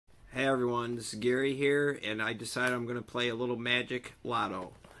Hey everyone, this is Gary here, and I decided I'm going to play a little Magic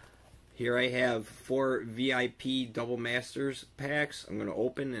Lotto. Here I have 4 VIP Double Masters packs. I'm going to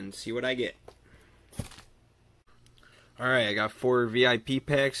open and see what I get. Alright, I got 4 VIP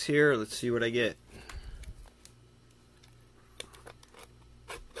packs here. Let's see what I get.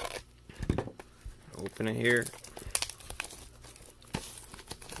 Open it here.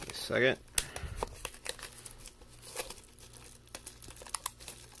 Give me a second.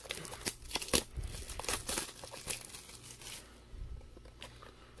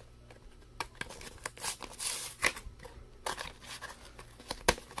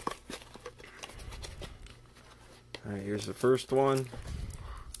 Alright, here's the first one.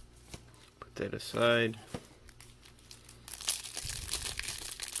 Put that aside.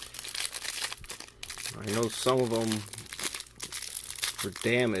 I know some of them were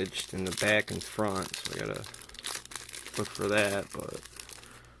damaged in the back and front, so I gotta look for that, but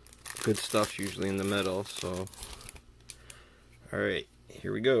good stuff's usually in the middle, so. Alright,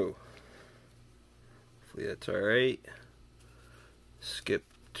 here we go. Hopefully that's alright. Skip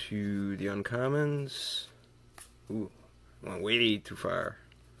to the uncommons. Ooh, went way too far.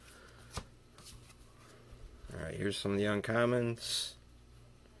 Alright, here's some of the uncommons.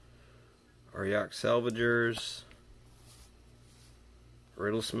 Aryak Salvagers,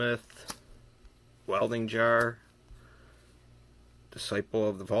 Riddlesmith, Welding Jar, Disciple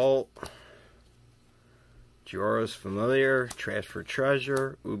of the Vault, Jiora's Familiar, Transfer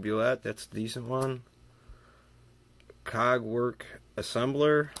Treasure, Ubulette, that's a decent one, Cogwork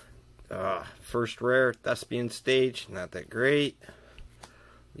Assembler, first rare, Thespian Stage, not that great,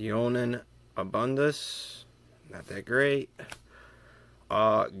 Leonin Abundus, not that great,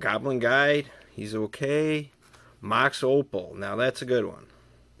 Goblin Guide, he's okay. Mox Opal, now that's a good one.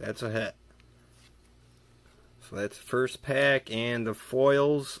 That's a hit. So that's the first pack, and the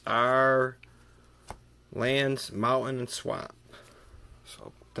foils are Lands, Mountain, and Swamp. So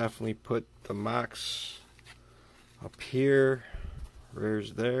I'll definitely put the Mox up here.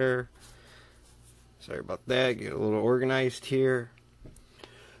 Rare's there. Sorry about that, get a little organized here.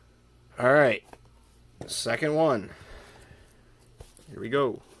 Alright, second one. Here we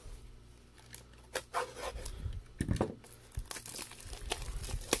go.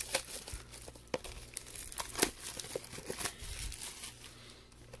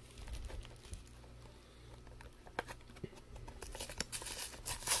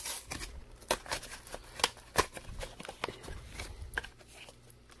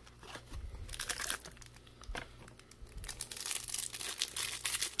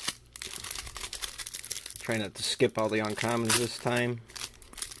 Try not to skip all the uncommons this time.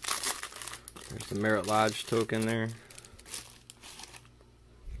 There's the Merit Lodge token there.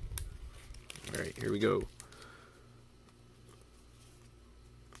 Alright, here we go.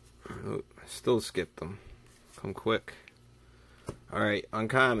 Oh, I still skipped them. Come quick. Alright,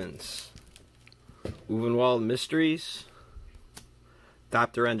 uncommons. Uvenwald Mysteries.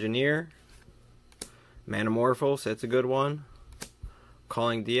 Doctor Engineer. Manamorphose, that's a good one.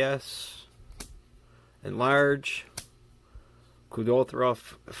 Calling DS. Enlarge, Kudothra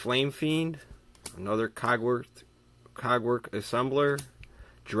Flame Fiend, another Cogwork Assembler,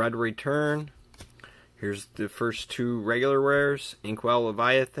 Dread Return. Here's the first 2 regular rares, Inkwell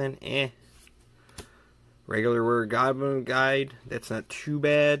Leviathan, regular rare Goblin Guide, that's not too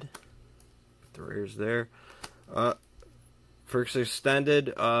bad. Put the rares there. First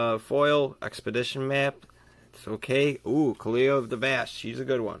extended foil Expedition Map, it's okay. Ooh, Kalia of the Vast, she's a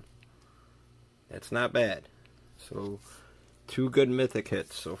good one. That's not bad. So, 2 good mythic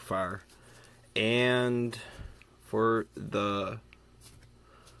hits so far. And for the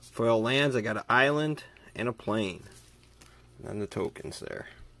foil lands, I got an island and a plane. And then the tokens there.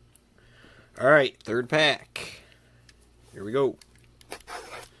 Alright, third pack. Here we go.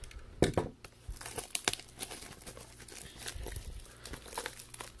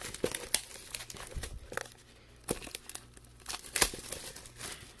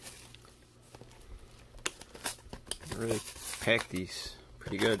 Really pack these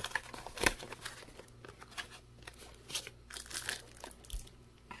pretty good.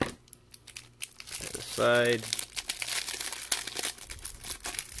 Set aside.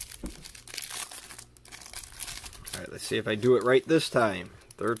 Alright, let's see if I do it right this time.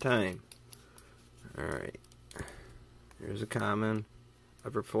 Third time. Alright. Here's a common.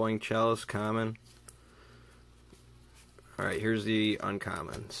 Everflowing Chalice, common. Alright, here's the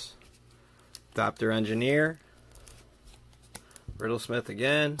uncommons. Doctor Engineer. Riddlesmith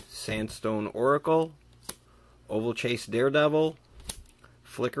again, Sandstone Oracle, Oval Chase Daredevil,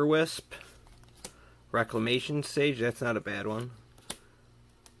 Flicker Wisp, Reclamation Sage, that's not a bad one.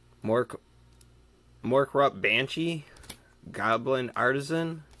 More Corrupt Banshee, Goblin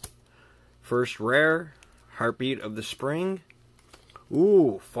Artisan, first rare, Heartbeat of the Spring.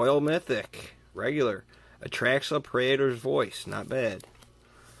 Ooh, foil mythic, regular, attracts a Praetor's Voice, not bad.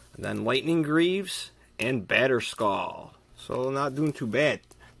 And then Lightning Greaves and Batterskull. So not doing too bad.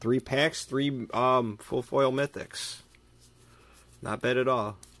 3 packs, 3 full foil mythics. Not bad at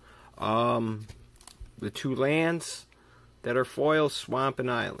all. The 2 lands that are foil, Swamp and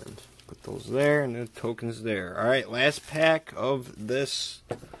Island. Put those there and the tokens there. Alright, last pack of this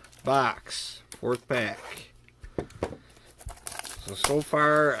box. 4th pack. So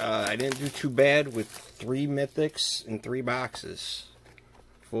far, I didn't do too bad with 3 mythics and 3 boxes.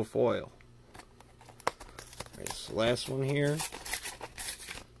 Full foil. Alright, so last one here.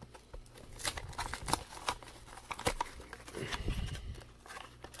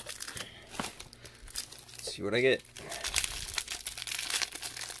 Let's see what I get.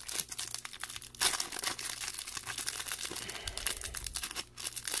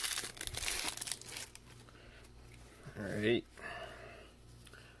 Alright.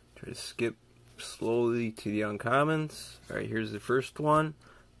 Try to skip slowly to the uncommons. Alright, here's the first one.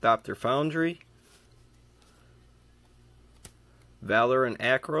 Dr. Foundry. Valor and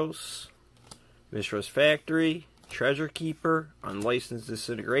Akros. Mishra's Factory. Treasure Keeper. Unlicensed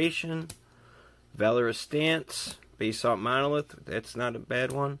Disintegration. Valorous Stance. Basalt Monolith. That's not a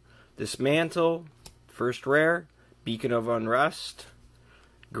bad one. Dismantle. First rare. Beacon of Unrest.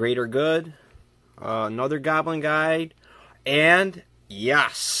 Greater Good. Another Goblin Guide. And,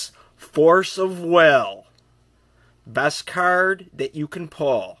 yes, Force of Will. Best card that you can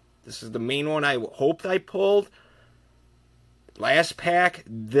pull. This is the main one I hoped I pulled. Last pack,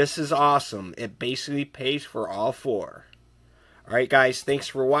 this is awesome. It basically pays for all 4. Alright guys, thanks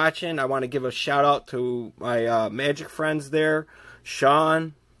for watching. I want to give a shout out to my Magic friends there.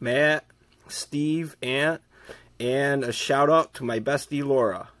 Sean, Matt, Steve, Ant, and a shout out to my bestie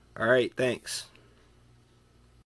Laura. Alright, thanks.